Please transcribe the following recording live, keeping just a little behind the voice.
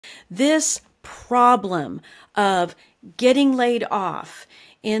This problem of getting laid off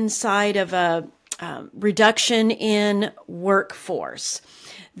inside of a reduction in workforce,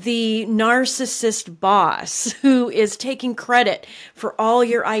 the narcissist boss who is taking credit for all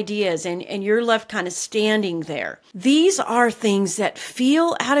your ideas and you're left kind of standing there. These are things that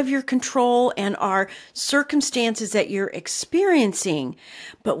feel out of your control and are circumstances that you're experiencing.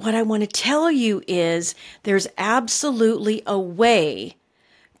 But what I want to tell you is there's absolutely a way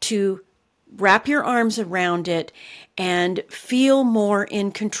to wrap your arms around it and feel more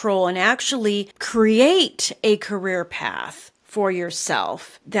in control and actually create a career path for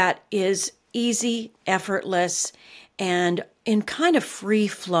yourself that is easy, effortless, and in kind of free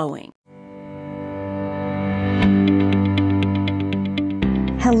flowing.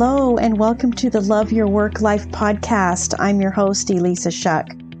 Hello, and welcome to the Love Your Work Life podcast. I'm your host, Elissa Shuck.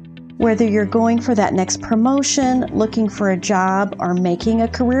 Whether you're going for that next promotion, looking for a job, or making a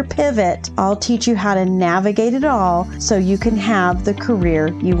career pivot, I'll teach you how to navigate it all so you can have the career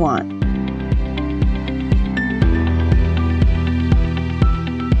you want.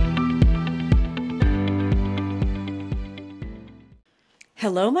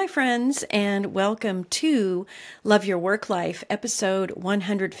 Hello, my friends, and welcome to Love Your Work Life, episode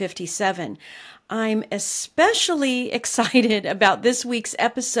 157. I'm especially excited about this week's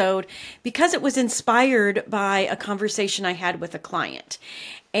episode because it was inspired by a conversation I had with a client.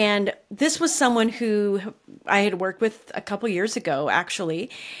 And this was someone who I had worked with a couple years ago, actually,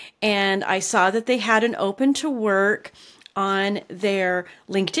 and I saw that they had an open to work on their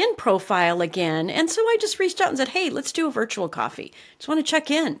LinkedIn profile again. And so I just reached out and said, hey, let's do a virtual coffee. Just want to check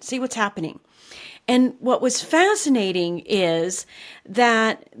in, see what's happening. And what was fascinating is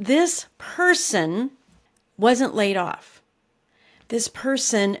that this person wasn't laid off. This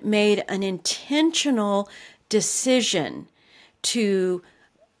person made an intentional decision to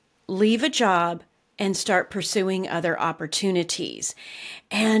leave a job and start pursuing other opportunities.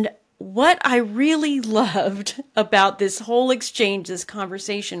 And what I really loved about this whole exchange, this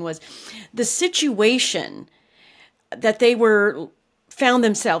conversation, was the situation that they found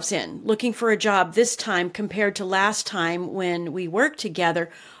themselves in, looking for a job this time compared to last time when we worked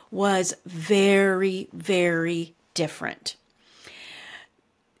together, was very, very different.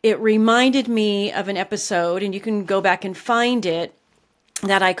 It reminded me of an episode, and you can go back and find it,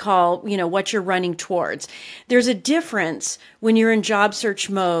 that I call, what you're running towards. There's a difference when you're in job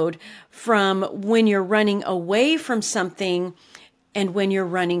search mode from when you're running away from something and when you're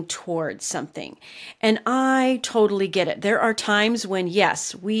running towards something. And I totally get it. There are times when,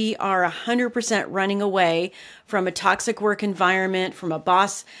 yes, we are 100% running away from a toxic work environment, from a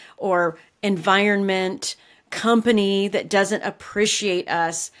boss or environment, company that doesn't appreciate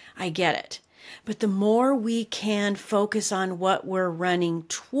us. I get it. But the more we can focus on what we're running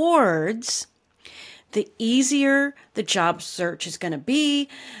towards, the easier the job search is going to be,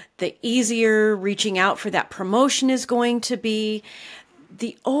 the easier reaching out for that promotion is going to be.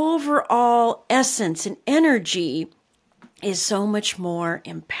 The overall essence and energy is so much more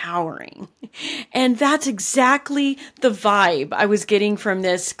empowering. And that's exactly the vibe I was getting from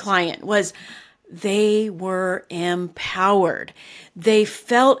this client was they were empowered. They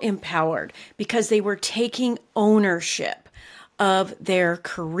felt empowered because they were taking ownership of their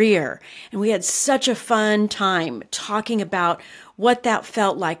career. And we had such a fun time talking about what that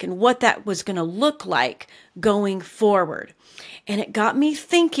felt like and what that was going to look like going forward. And it got me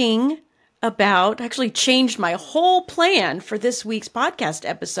thinking about, actually changed my whole plan for this week's podcast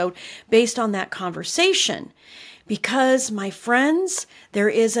episode based on that conversation. Because, my friends, there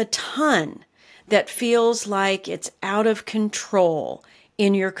is a ton that feels like it's out of control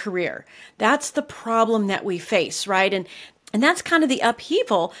in your career. That's the problem that we face, right? And that's kind of the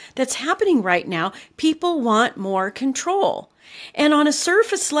upheaval that's happening right now. People want more control. And on a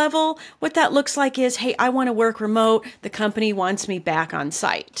surface level, what that looks like is, hey, I want to work remote. The company wants me back on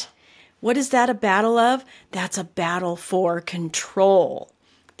site. What is that a battle of? That's a battle for control.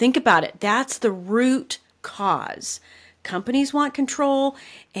 Think about it. That's the root cause. Companies want control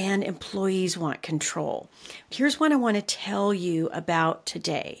and employees want control. Here's what I want to tell you about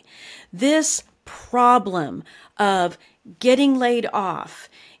today. This problem of getting laid off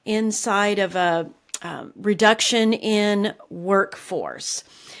inside of a reduction in workforce,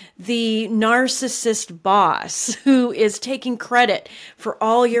 the narcissist boss who is taking credit for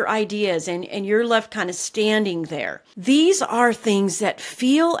all your ideas and you're left kind of standing there. These are things that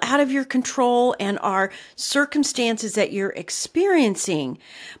feel out of your control and are circumstances that you're experiencing.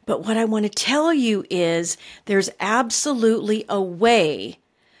 But what I want to tell you is there's absolutely a way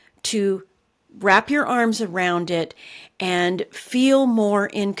to wrap your arms around it and feel more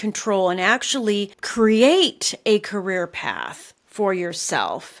in control and actually create a career path for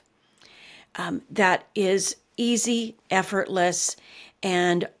yourself that is easy, effortless,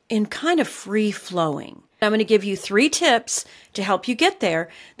 and in kind of free flowing. I'm going to give you 3 tips to help you get there.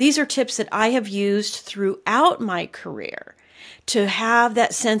 These are tips that I have used throughout my career to have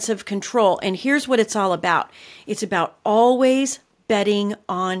that sense of control. And here's what it's all about. It's about always betting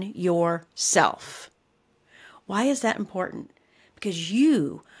on yourself. Why is that important? Because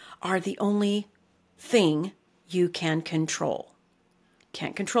you are the only thing you can control.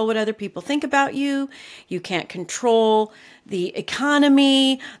 Can't control what other people think about you. You can't control the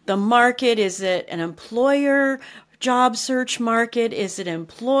economy, the market. Is it an employer job search market? Is it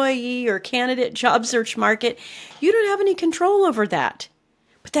employee or candidate job search market? You don't have any control over that.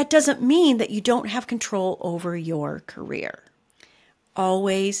 But that doesn't mean that you don't have control over your career.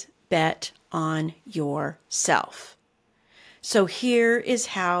 Always bet on yourself. So here is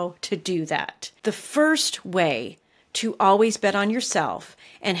how to do that. The first way to always bet on yourself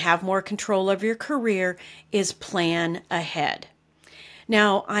and have more control of your career is plan ahead.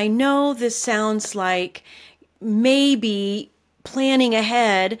 Now, I know this sounds like maybe planning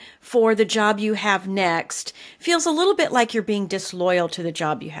ahead for the job you have next feels a little bit like you're being disloyal to the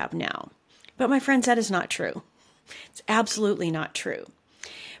job you have now. But my friends, that is not true. It's absolutely not true.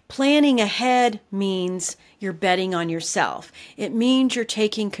 Planning ahead means you're betting on yourself. It means you're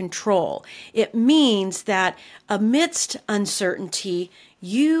taking control. It means that amidst uncertainty,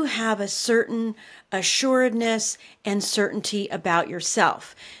 you have a certain assuredness and certainty about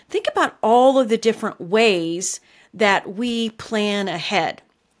yourself. Think about all of the different ways that we plan ahead.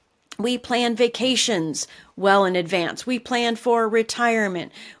 We plan vacations well in advance. We plan for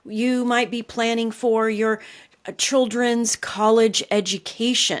retirement. You might be planning for your children's college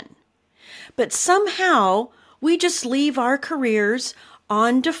education. But somehow we just leave our careers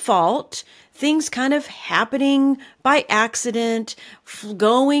on default, things kind of happening by accident,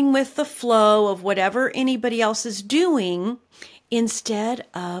 going with the flow of whatever anybody else is doing, instead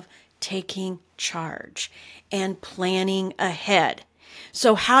of taking charge and planning ahead.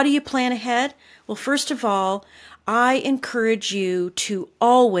 So how do you plan ahead? Well, first of all, I encourage you to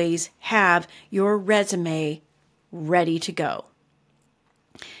always have your resume ready to go.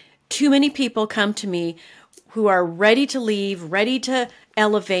 Too many people come to me who are ready to leave, ready to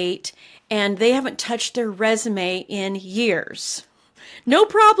elevate, and they haven't touched their resume in years. No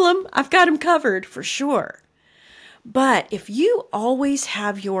problem. I've got them covered for sure. But if you always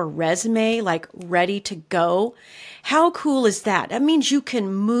have your resume like ready to go, how cool is that? That means you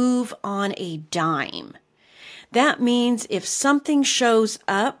can move on a dime. That means if something shows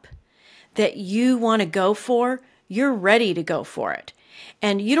up that you want to go for, you're ready to go for it.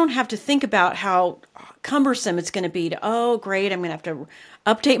 And you don't have to think about how cumbersome it's going to be to, oh, great, I'm going to have to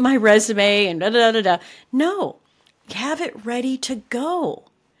update my resume and da-da-da-da. No, have it ready to go.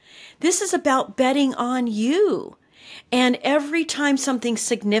 This is about betting on you. And every time something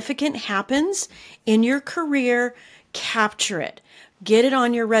significant happens in your career, capture it. Get it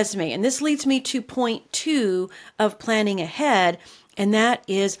on your resume. And this leads me to point 2 of planning ahead, and that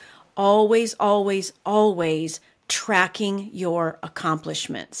is always, always, always tracking your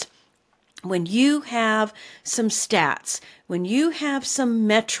accomplishments. When you have some stats, when you have some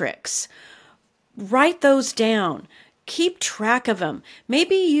metrics, write those down. Keep track of them.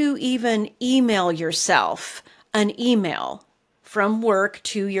 Maybe you even email yourself an email from work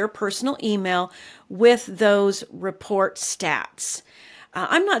to your personal email with those report stats.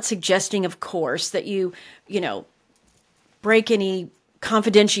 I'm not suggesting, of course, that you break any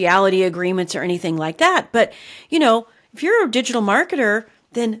confidentiality agreements or anything like that. But, if you're a digital marketer,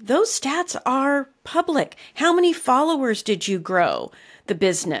 then those stats are public. How many followers did you grow the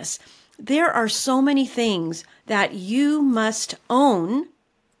business? There are so many things that you must own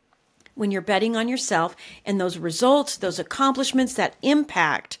when you're betting on yourself, and those results, those accomplishments, that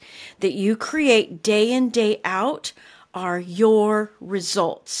impact that you create day in, day out are your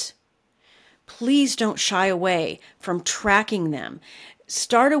results. Please don't shy away from tracking them.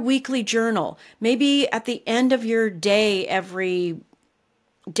 Start a weekly journal, maybe at the end of your day every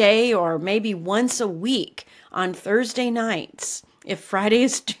day, or maybe once a week on Thursday nights. If Friday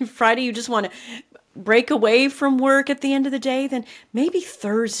is Friday, you just want to break away from work at the end of the day, then maybe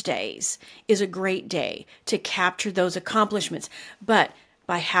Thursdays is a great day to capture those accomplishments. But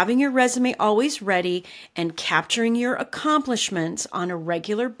by having your resume always ready and capturing your accomplishments on a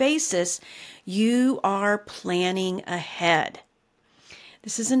regular basis, you are planning ahead.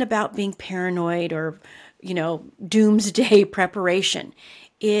 This isn't about being paranoid or, doomsday preparation.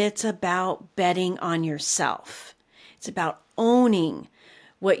 It's about betting on yourself. It's about owning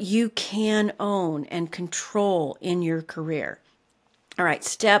what you can own and control in your career. All right,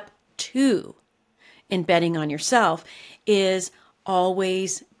 step 2 in betting on yourself is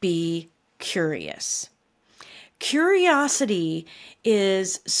always be curious. Curiosity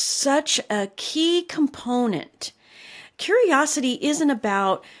is such a key component. Curiosity isn't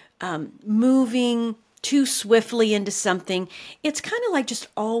about moving too swiftly into something. It's kind of like just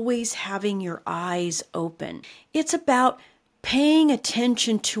always having your eyes open. It's about paying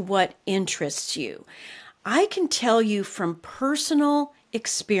attention to what interests you. I can tell you from personal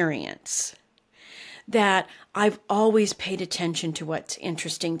experience that I've always paid attention to what's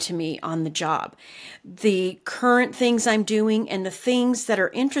interesting to me on the job. The current things I'm doing and the things that are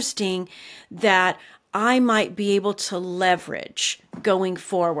interesting that I might be able to leverage going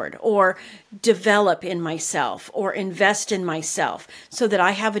forward or develop in myself or invest in myself so that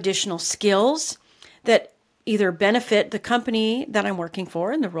I have additional skills that either benefit the company that I'm working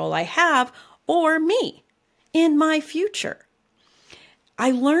for and the role I have or me in my future.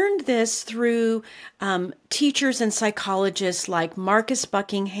 I learned this through teachers and psychologists like Marcus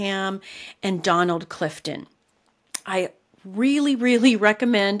Buckingham and Donald Clifton. I really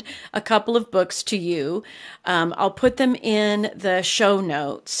recommend a couple of books to you. I'll put them in the show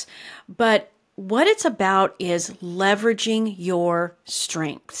notes. But what it's about is leveraging your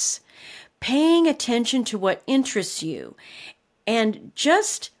strengths, paying attention to what interests you, and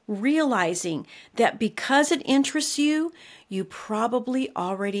just realizing that because it interests you, you probably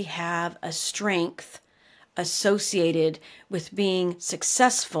already have a strength associated with being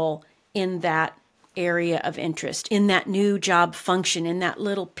successful in that area of interest, in that new job function, in that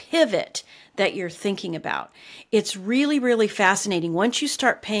little pivot that you're thinking about. It's really fascinating. Once you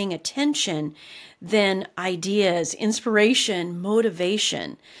start paying attention, then ideas, inspiration,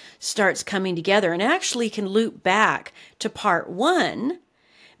 motivation starts coming together and actually can loop back to part 1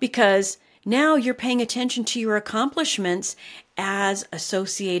 because now you're paying attention to your accomplishments as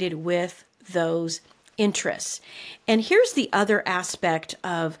associated with those interests. And here's the other aspect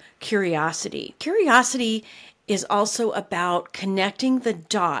of curiosity. Curiosity is also about connecting the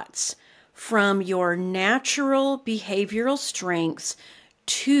dots from your natural behavioral strengths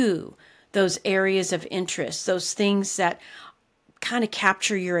to those areas of interest, those things that kind of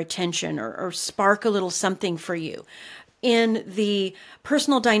capture your attention or spark a little something for you. In the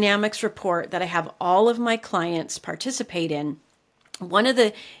personal dynamics report that I have all of my clients participate in, one of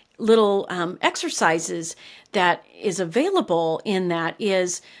the little exercises that is available in that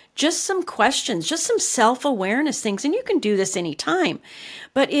is just some questions, just some self-awareness things. And you can do this anytime.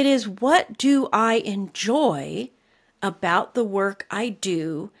 But it is, what do I enjoy about the work I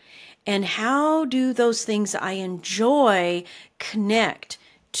do? And how do those things I enjoy connect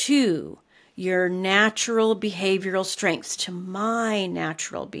to your natural behavioral strengths, to my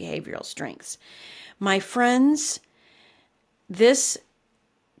natural behavioral strengths? My friends, this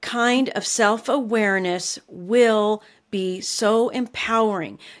kind of self-awareness will be so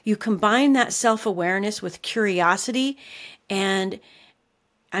empowering. You combine that self-awareness with curiosity, and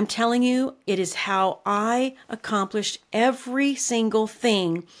I'm telling you, it is how I accomplished every single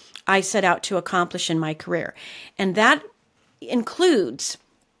thing I set out to accomplish in my career. And that includes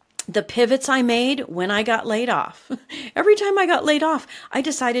the pivots I made when I got laid off. Every time I got laid off, I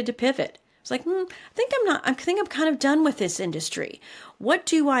decided to pivot. It's like, I think I'm kind of done with this industry. What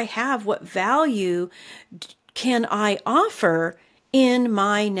do I have? What value can I offer in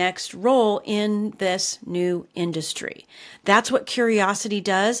my next role in this new industry? That's what curiosity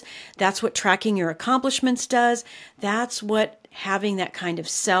does. That's what tracking your accomplishments does. That's what having that kind of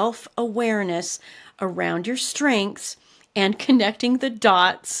self-awareness around your strengths and connecting the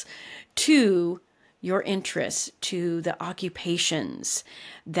dots to your interests, to the occupations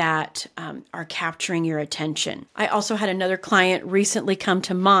that are capturing your attention. I also had another client recently come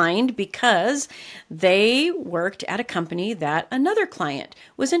to mind because they worked at a company that another client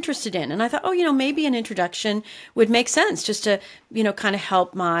was interested in. And I thought, maybe an introduction would make sense just to, kind of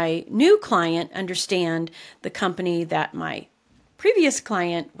help my new client understand the company that my previous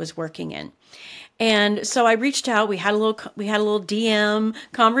client was working in. And so I reached out. We had a little DM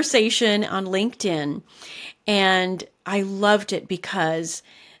conversation on LinkedIn, and I loved it because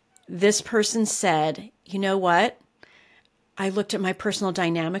this person said, "You know what? I looked at my personal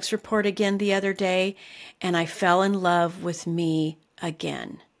dynamics report again the other day, and I fell in love with me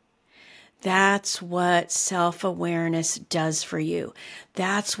again." That's what self-awareness does for you.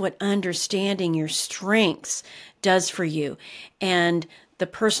 That's what understanding your strengths does for you. And the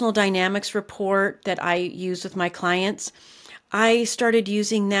personal dynamics report that I use with my clients, I started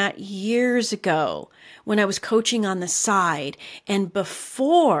using that years ago when I was coaching on the side and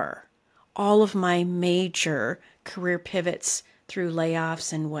before all of my major career pivots through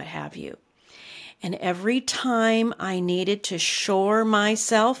layoffs and what have you. And every time I needed to shore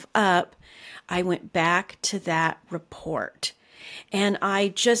myself up, I went back to that report. And I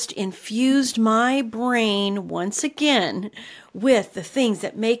just infused my brain once again with the things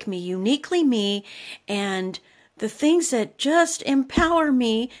that make me uniquely me and the things that just empower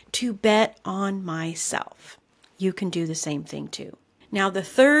me to bet on myself. You can do the same thing too. Now, the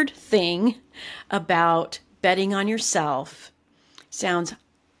third thing about betting on yourself sounds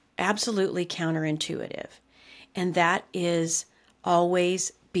absolutely counterintuitive, and that is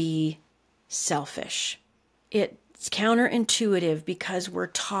always be selfish. It's counterintuitive because we're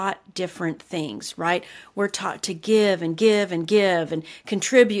taught different things, right? We're taught to give and give and give and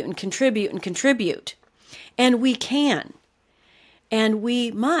contribute and contribute and contribute. And we can, and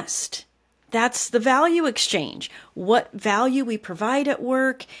we must. That's the value exchange, what value we provide at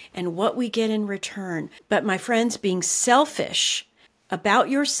work and what we get in return. But my friends, being selfish about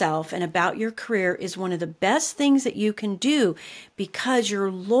yourself and about your career is one of the best things that you can do because your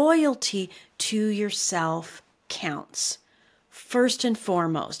loyalty to yourself counts. First and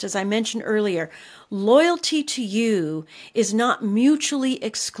foremost, as I mentioned earlier, loyalty to you is not mutually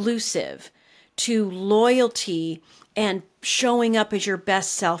exclusive to loyalty and showing up as your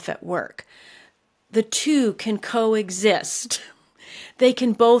best self at work. The two can coexist. They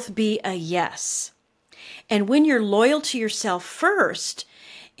can both be a yes. And when you're loyal to yourself first,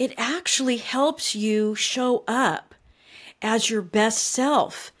 it actually helps you show up as your best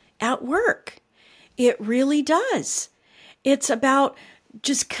self at work. It really does. It's about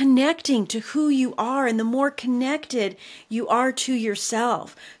just connecting to who you are. And the more connected you are to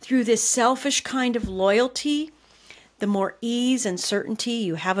yourself through this selfish kind of loyalty, the more ease and certainty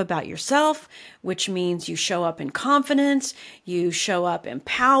you have about yourself, which means you show up in confidence, you show up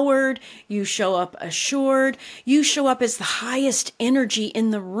empowered, you show up assured, you show up as the highest energy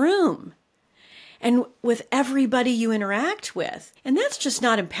in the room and with everybody you interact with. And that's just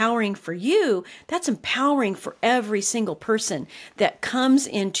not empowering for you, that's empowering for every single person that comes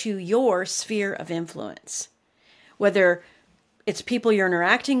into your sphere of influence. Whether it's people you're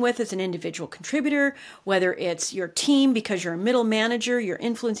interacting with as an individual contributor, whether it's your team because you're a middle manager, you're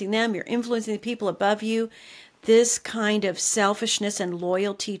influencing them, you're influencing the people above you. This kind of selfishness and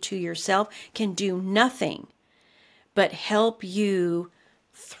loyalty to yourself can do nothing but help you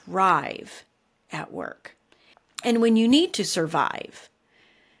thrive at work. And when you need to survive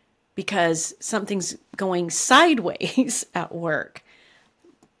because something's going sideways at work,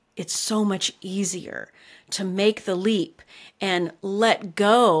 it's so much easier to make the leap and let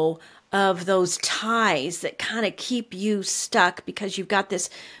go of those ties that kind of keep you stuck because you've got this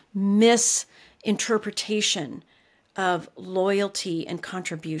misinterpretation of loyalty and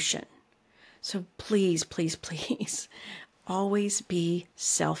contribution. So please, please, please, always be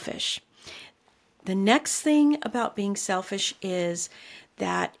selfish. The next thing about being selfish is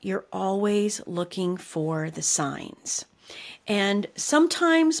that you're always looking for the signs. And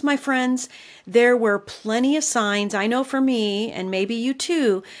sometimes, my friends, there were plenty of signs, I know for me, and maybe you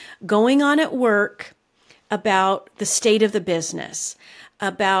too, going on at work about the state of the business,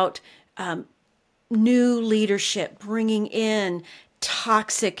 about new leadership, bringing in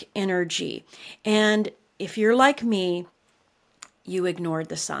toxic energy. And if you're like me, you ignored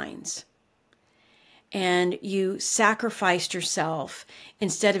the signs. And you sacrificed yourself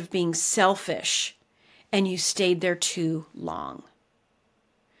instead of being selfish, and you stayed there too long.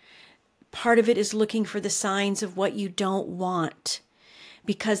 Part of it is looking for the signs of what you don't want,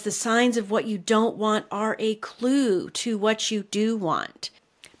 because the signs of what you don't want are a clue to what you do want.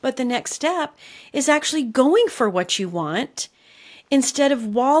 But the next step is actually going for what you want instead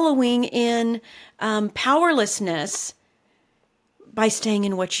of wallowing in powerlessness by staying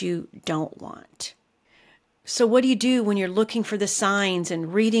in what you don't want. So what do you do when you're looking for the signs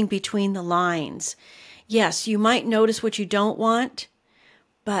and reading between the lines? Yes, you might notice what you don't want,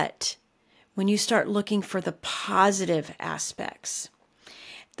 but when you start looking for the positive aspects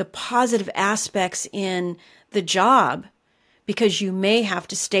in the job, because you may have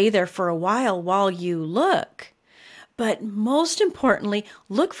to stay there for a while you look, but most importantly,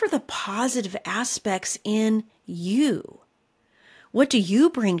 look for the positive aspects in you. What do you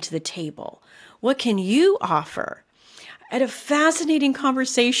bring to the table? What can you offer? I had a fascinating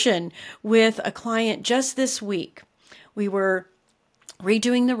conversation with a client just this week. We were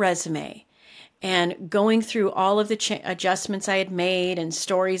redoing the resume, and going through all of the adjustments I had made and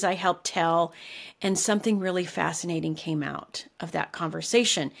stories I helped tell. And something really fascinating came out of that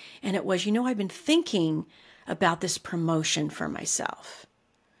conversation. And it was, I've been thinking about this promotion for myself,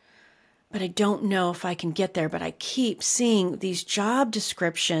 but I don't know if I can get there. But I keep seeing these job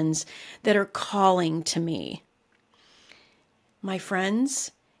descriptions that are calling to me. My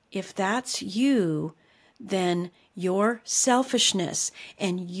friends, if that's you, then your selfishness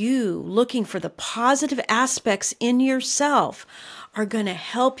and you looking for the positive aspects in yourself are going to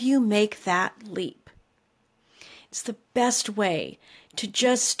help you make that leap. It's the best way to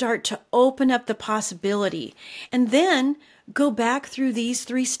just start to open up the possibility and then go back through these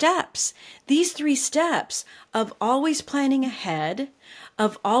 3 steps. These 3 steps of always planning ahead,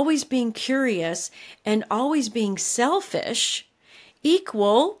 of always being curious, and always being selfish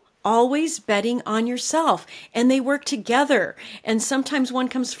equal always betting on yourself. And they work together. And sometimes one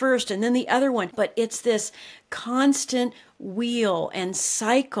comes first and then the other one. But it's this constant wheel and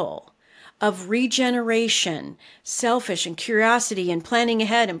cycle of regeneration, selfish and curiosity and planning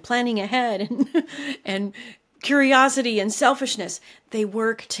ahead and curiosity and selfishness. They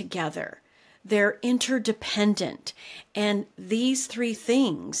work together. They're interdependent. And these 3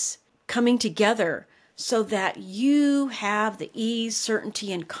 things coming together so that you have the ease,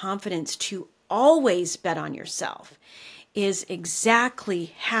 certainty, and confidence to always bet on yourself is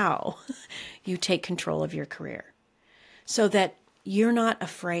exactly how you take control of your career. So that you're not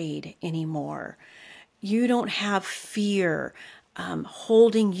afraid anymore. You don't have fear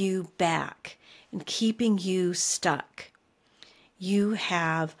holding you back and keeping you stuck. You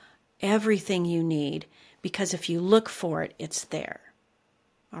have everything you need because if you look for it, it's there.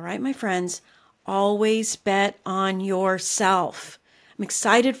 All right, my friends, always bet on yourself. I'm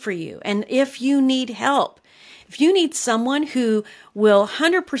excited for you. And if you need help, if you need someone who will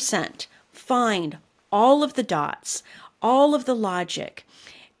 100% find all of the dots, all of the logic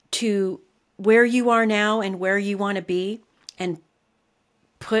to where you are now and where you want to be and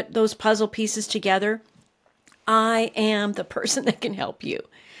put those puzzle pieces together, I am the person that can help you.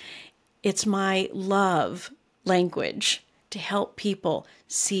 It's my love language to help people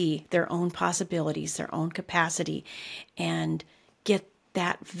see their own possibilities, their own capacity, and get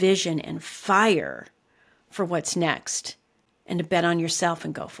that vision and fire for what's next, and to bet on yourself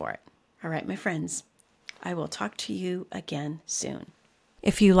and go for it. All right, my friends, I will talk to you again soon.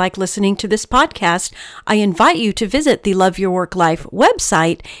 If you like listening to this podcast, I invite you to visit the Love Your Work Life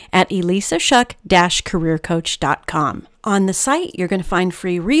website at elissashuck-careercoach.com. On the site, you're going to find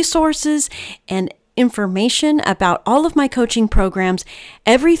free resources and information about all of my coaching programs,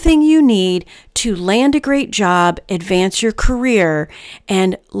 everything you need to land a great job, advance your career,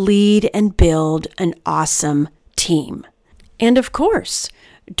 and lead and build an awesome team. And of course,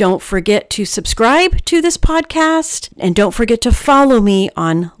 don't forget to subscribe to this podcast and don't forget to follow me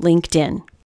on LinkedIn.